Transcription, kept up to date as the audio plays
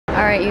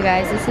Alright you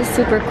guys, this is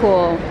super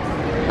cool.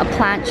 A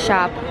plant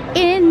shop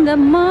in the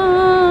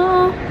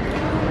mall.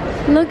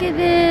 Look at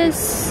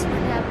this.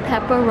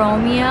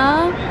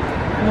 Peperomia,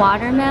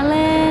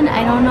 watermelon.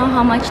 I don't know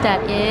how much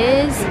that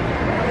is.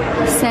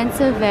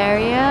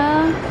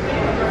 Sansevieria.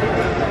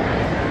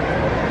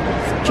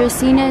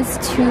 Dracena is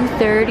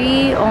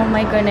 $2.30. Oh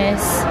my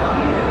goodness.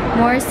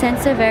 More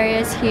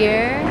Sansevierias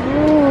here.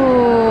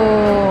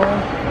 Ooh.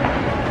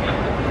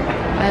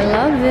 I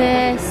love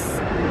this.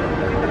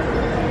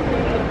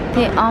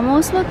 They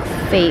almost look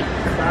fake.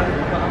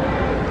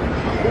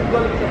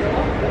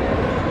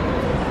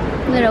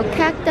 Little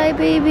cacti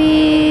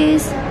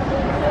babies.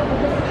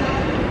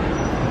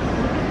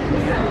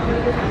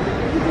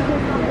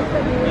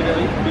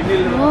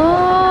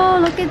 Oh,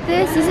 look at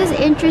this. This is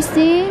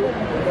interesting.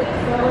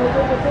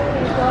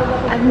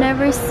 I've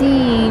never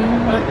seen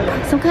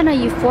some kind of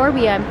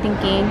euphorbia, I'm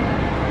thinking.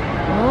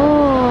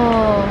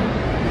 Oh.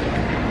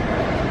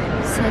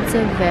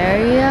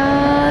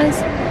 Sansevierias.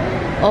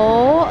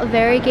 Oh,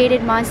 variegated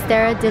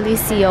Monstera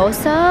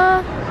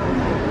deliciosa.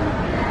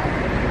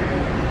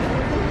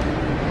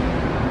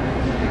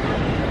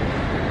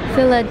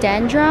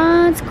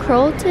 Philodendrons,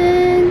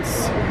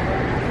 crotons,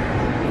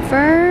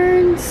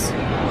 ferns.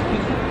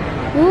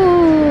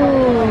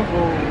 Ooh,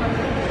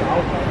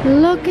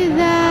 look at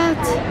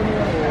that.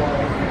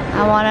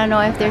 I want to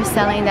know if they're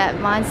selling that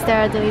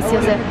Monstera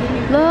deliciosa.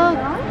 Look,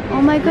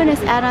 oh my goodness,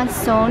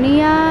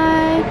 Adansonii.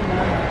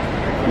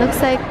 Looks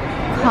like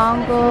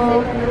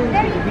Congo.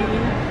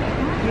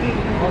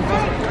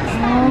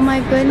 Oh my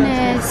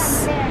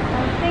goodness.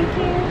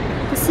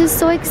 This is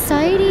so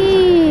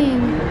exciting.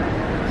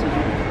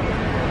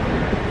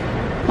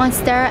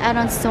 Monstera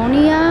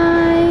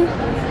Adansonii.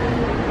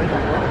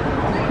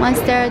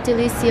 Monstera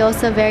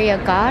deliciosa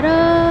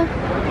variegata.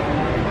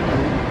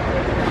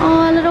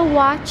 Oh, a little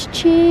watch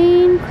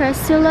chain.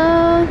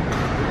 Cressula.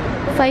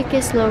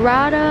 Ficus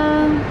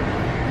lorata.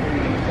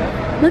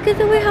 Look at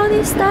the way how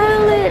they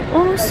style it.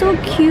 Oh, so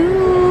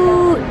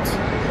cute.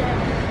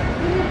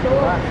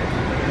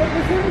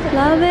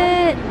 Love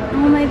it.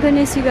 Oh my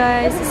goodness, you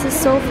guys. This is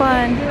so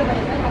fun.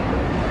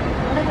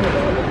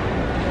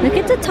 Look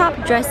at the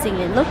top dressing.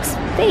 It looks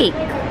fake.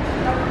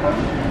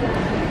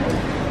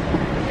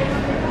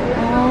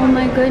 Oh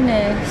my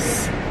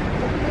goodness.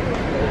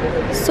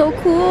 So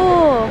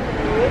cool.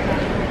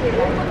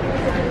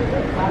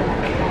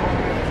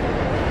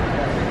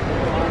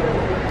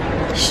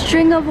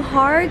 String of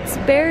hearts,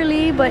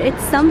 barely, but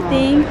it's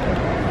something.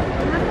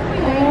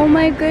 Oh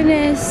my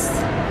goodness.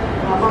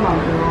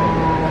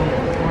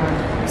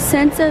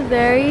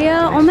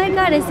 Sansevieria. Oh my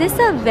god, is this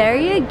a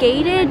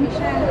variegated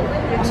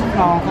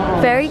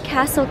fairy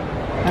castle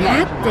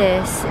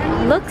cactus?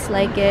 It looks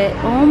like it.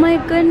 Oh my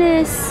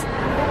goodness.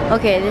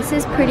 Okay, this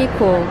is pretty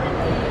cool.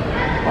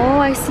 Oh,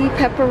 I see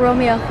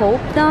Peperomia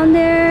Hope down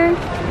there.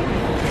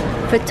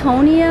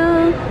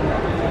 Fittonia.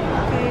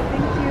 Okay,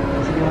 thank you.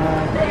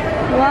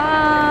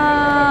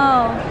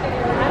 Wow.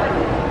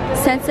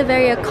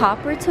 Sansevieria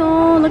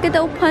Coppertone. Look at the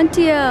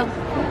Opuntia.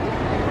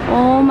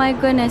 Oh my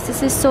goodness,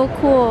 this is so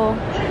cool.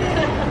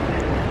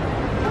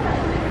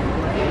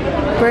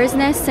 Bird's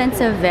Nest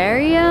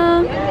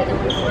Sansevieria.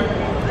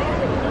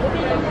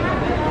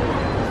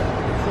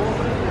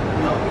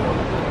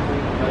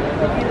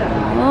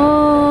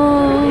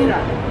 Oh,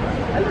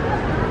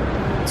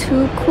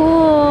 too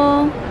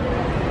cool.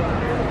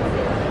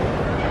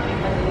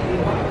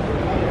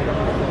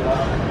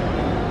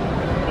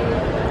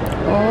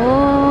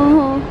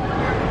 Oh,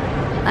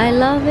 I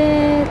love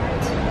it.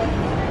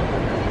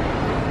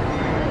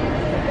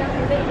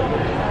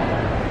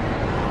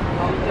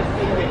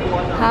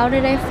 How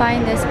did I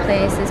find this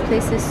place? This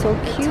place is so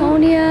cute.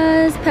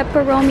 Tonia's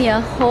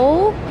Peperomia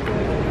Hope.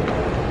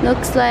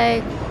 Looks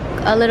like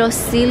a little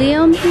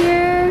cilium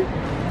here.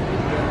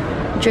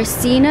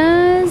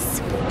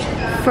 Dracenas.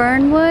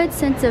 Fernwood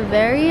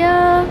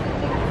Sansevieria.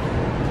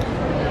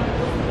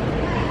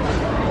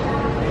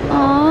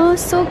 Oh,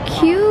 so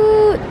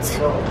cute.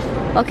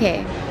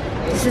 Okay,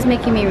 this is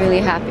making me really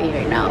happy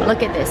right now.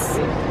 Look at this.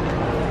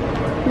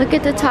 Look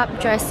at the top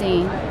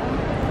dressing.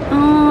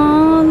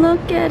 Oh,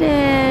 look at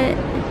it.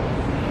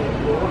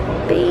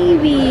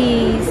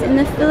 Babies in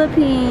the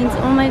Philippines.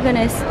 Oh my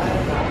goodness.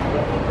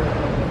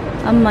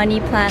 A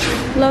money plant.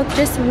 Look,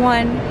 just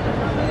one.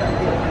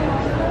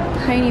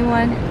 Tiny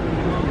one.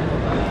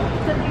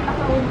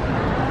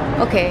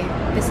 Okay,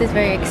 this is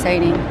very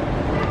exciting.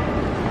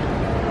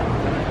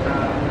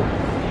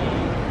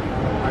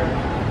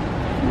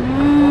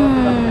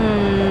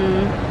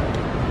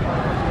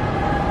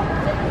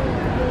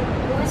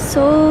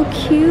 So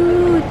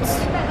cute.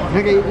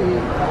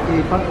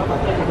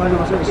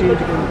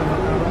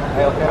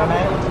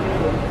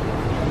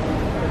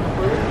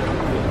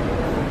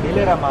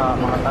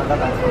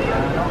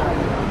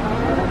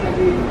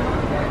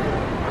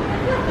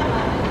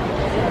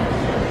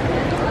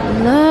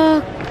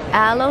 Look,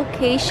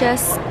 Alocasia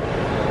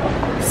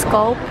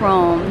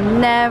Sculprum.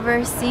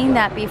 Never seen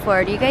that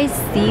before. Do you guys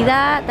see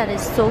that? That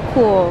is so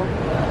cool.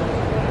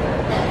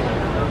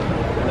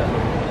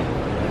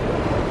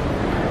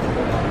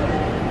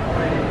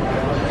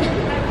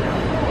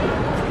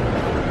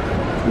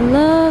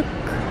 Look.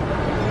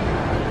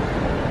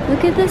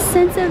 Look at the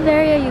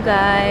Sansevieria, you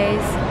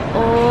guys.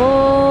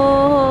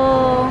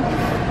 Oh,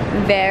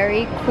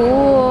 very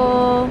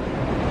cool.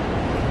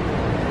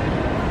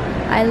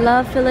 I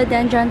love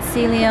philodendron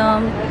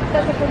cilium.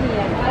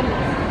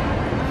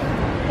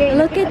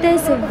 Look at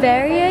this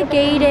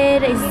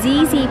variegated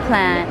ZZ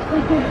plant.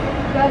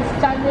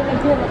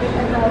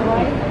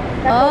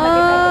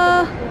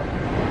 Oh.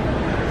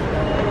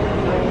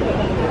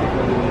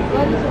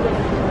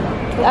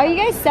 Are you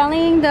guys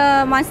selling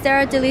the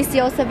Monstera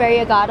deliciosa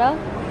variegata?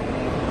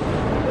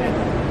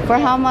 For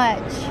how much?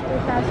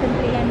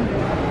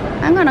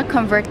 2,300. I'm gonna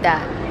convert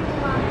that.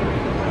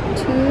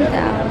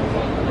 2,000.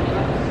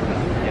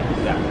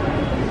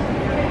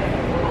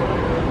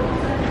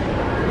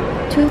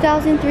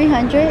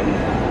 2,300?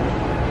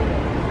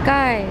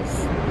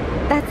 Guys,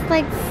 that's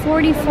like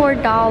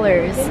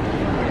 $44.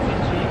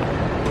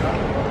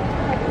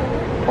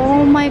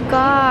 Oh my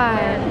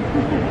god.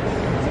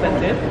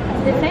 Expensive?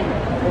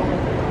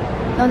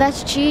 No,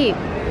 that's cheap.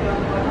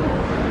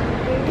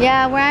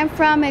 Yeah, where I'm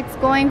from, it's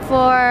going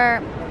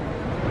for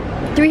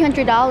 $300. You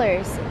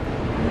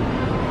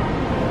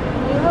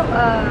have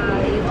a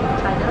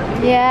YouTube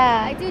channel?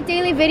 Yeah, I do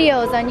daily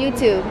videos on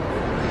YouTube.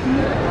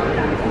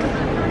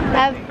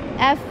 I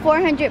have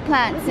 400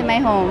 plants in my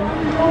home.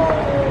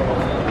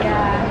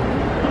 Yeah.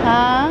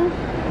 Huh?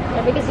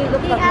 Yeah, because you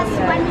look He has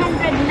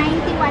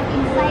 191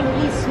 inside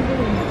his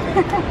room.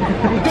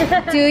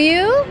 Do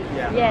you?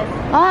 Yeah. Yes.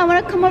 Oh, I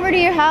want to come over to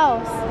your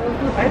house.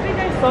 I think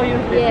I saw your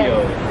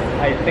video.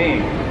 I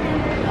think.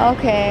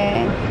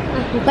 Okay.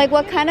 Like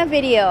what kind of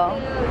video?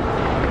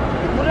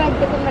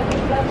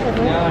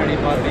 Yeah,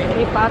 repotting.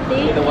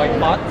 Repotting. With the white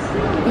pots.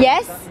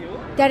 Yes? You?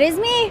 That is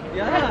me?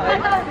 Yeah.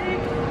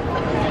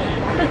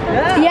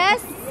 Yeah.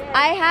 Yes,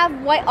 I have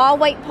all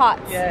white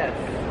pots. Yes.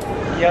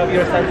 You have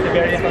your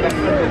Sansevieria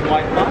collection with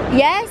white pots?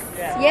 Yes,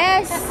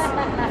 yes.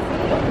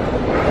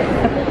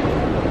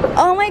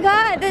 Oh my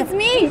god, that's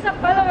me. He's a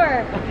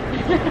follower.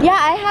 Yeah,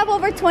 I have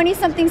over 20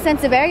 something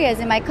Sansevierias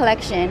in my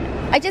collection.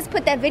 I just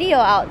put that video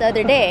out the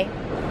other day.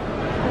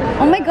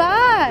 Oh my And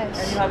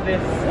gosh. you have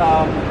this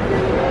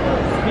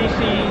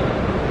species,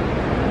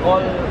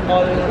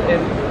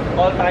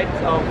 all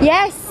types of.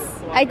 Yes,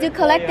 I do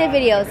collective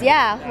videos.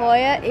 Yeah,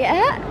 Hoya.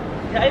 Yeah.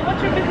 Yeah, I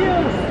watch your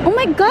videos. Oh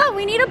my god,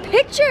 we need a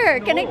picture.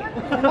 Can I?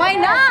 Why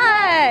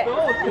not?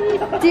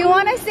 No. Do you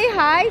want to say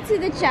hi to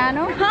the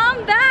channel?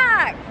 Come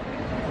back.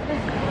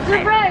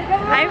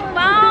 I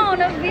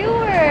found a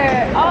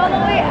viewer all the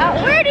way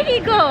out. Where did he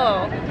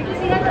go? Because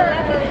he has a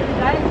level in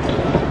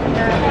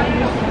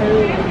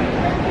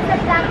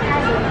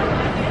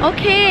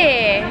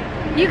Okay,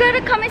 you gotta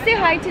come and say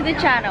hi to the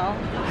channel.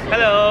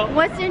 Hello.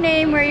 What's your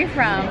name? Where are you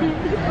from?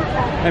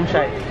 I'm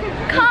shy.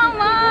 Come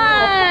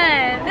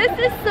on! This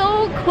is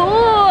so cool!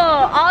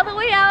 All the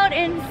way out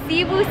in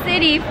Cebu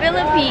City,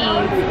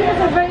 Philippines.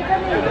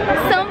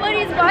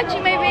 Somebody's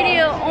watching my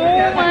video.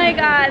 Oh my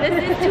god,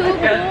 this is too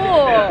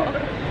cool!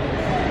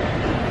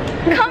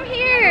 Come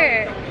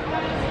here!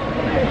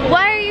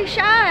 Why are you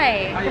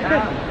shy?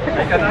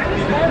 I cannot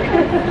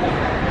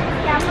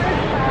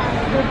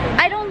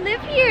I don't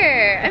live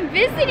here. I'm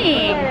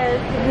visiting.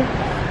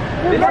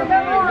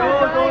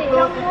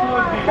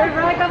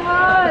 Come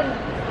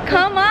on.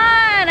 Come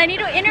on, I need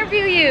to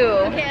interview you.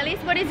 Okay, at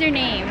least what is your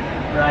name?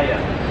 Brian.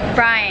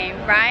 Brian.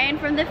 Brian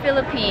from the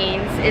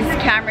Philippines is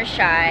camera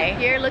shy.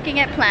 Here looking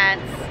at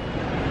plants.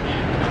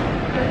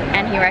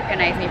 And he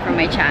recognized me from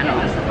my channel.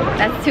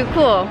 That's too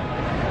cool.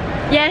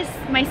 Yes,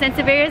 my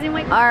Sansevieria is in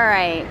my...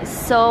 Alright,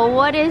 so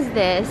what is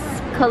this?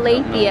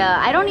 Calathea.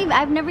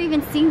 I've never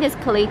even seen this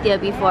Calathea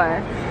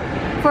before.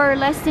 For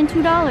less than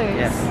 $2.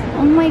 Yes.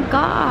 Oh my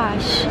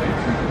gosh.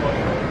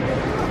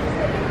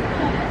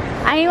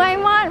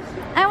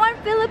 I want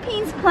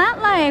Philippines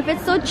plant life.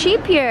 It's so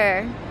cheap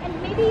here.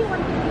 And maybe you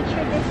want to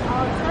feature this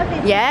also.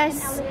 This Yes.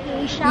 is an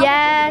alocasia,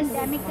 Yes. which is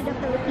endemic to the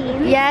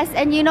Philippines. Yes,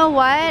 and you know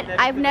what?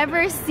 I've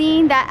never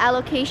seen that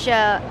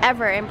alocasia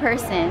ever in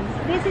person.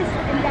 This is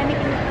endemic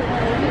to the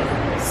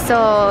Philippines. So,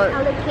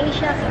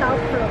 Alocasia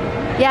scalprum.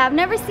 yeah, I've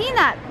never seen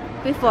that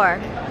before.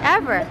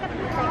 Ever. Look at the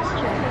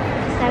texture.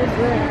 It's so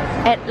good.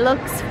 It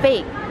looks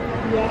fake.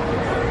 Yes.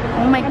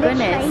 Oh my And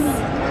goodness. it's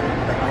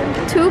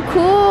shiny. Too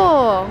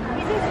cool.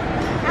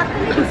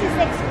 Actually, this is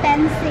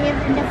expensive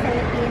in the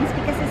Philippines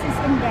because this is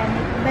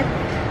endemic. But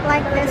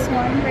like this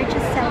one, we're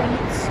just selling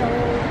it so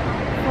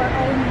for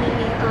only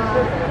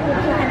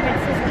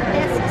 250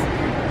 pesos.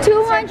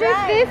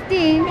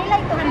 250. Maybe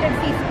like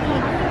 250.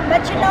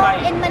 But you know,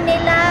 in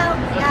Manila,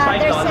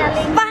 they're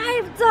selling.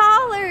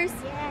 $5.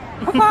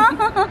 Yeah.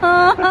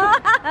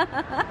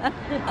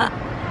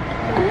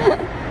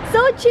 So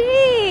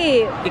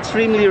cheap.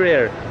 Extremely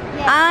rare.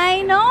 Yes.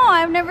 I know,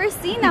 I've never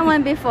seen that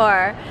one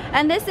before.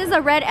 And this is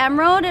a red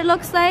emerald, it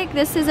looks like.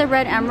 This is a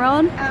red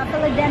emerald.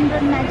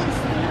 Philodendron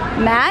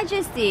majesty.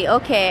 Majesty,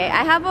 okay.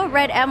 I have a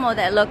red emerald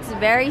that looks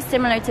very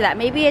similar to that.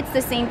 Maybe it's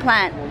the same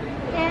plant.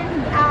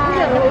 And the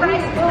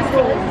price goes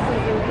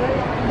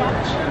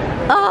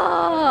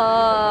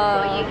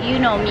Oh, you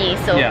know me,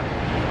 so Yeah.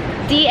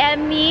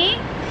 DM me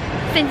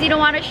since you don't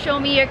want to show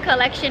me your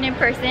collection in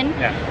person,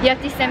 you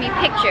have to send me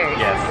pictures.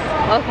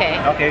 Yes. Okay.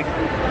 Okay.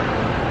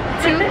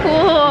 Too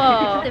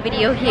cool. The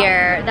video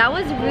here, that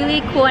was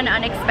really cool and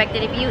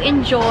unexpected. If you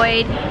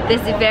enjoyed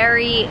this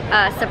very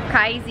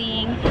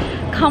surprising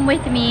come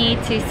with me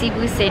to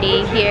Cebu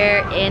City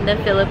here in the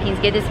Philippines,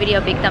 give this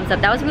video a big thumbs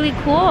up. That was really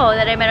cool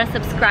that I met a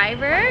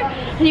subscriber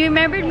and he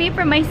remembered me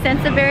from my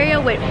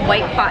Sensibilia with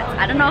white pots.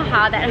 I don't know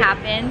how that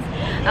happens,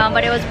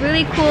 but it was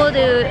really cool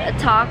to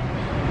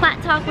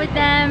plant talk with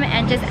them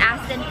and just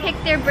ask them, pick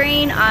their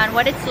brain on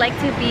what it's like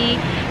to be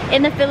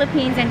in the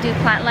Philippines and do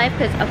plant life,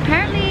 because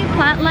apparently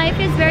plant life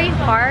is very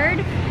hard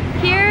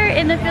here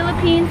in the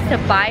Philippines to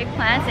buy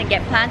plants and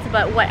get plants.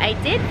 But what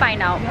I did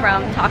find out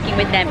from talking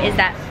with them is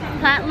that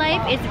plant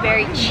life is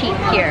very cheap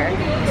here.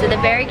 So the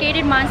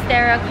variegated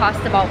monstera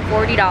costs about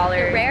 $40.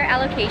 The rare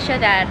alocasia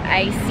that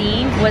I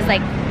seen was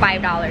like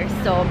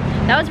 $5. So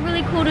that was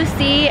really cool to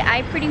see.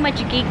 I pretty much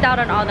geeked out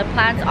on all the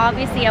plants.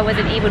 Obviously I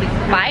wasn't able to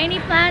buy any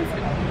plants,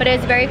 but it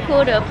was very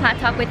cool to plant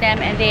talk with them,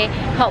 and they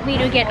helped me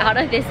to get out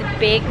of this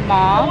big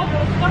mall,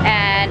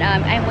 and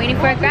I'm waiting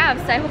for a grab.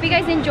 So I hope you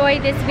guys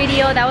enjoyed this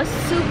video. That was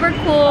super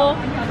cool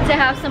to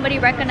have somebody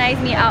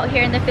recognize me out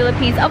here in the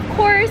Philippines. Of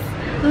course,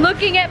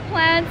 looking at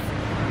plants,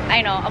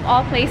 I know, of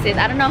all places.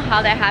 I don't know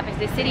how that happens.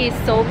 This city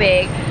is so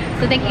big.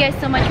 So thank you guys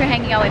so much for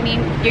hanging out with me.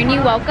 You're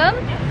new, welcome.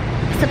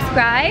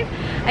 Subscribe.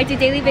 I do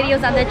daily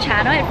videos on the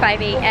channel at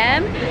 5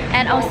 a.m.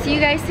 and I'll see you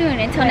guys soon.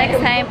 Until next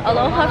time,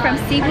 aloha from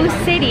Cebu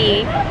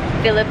City,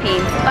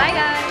 Philippines. Bye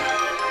guys!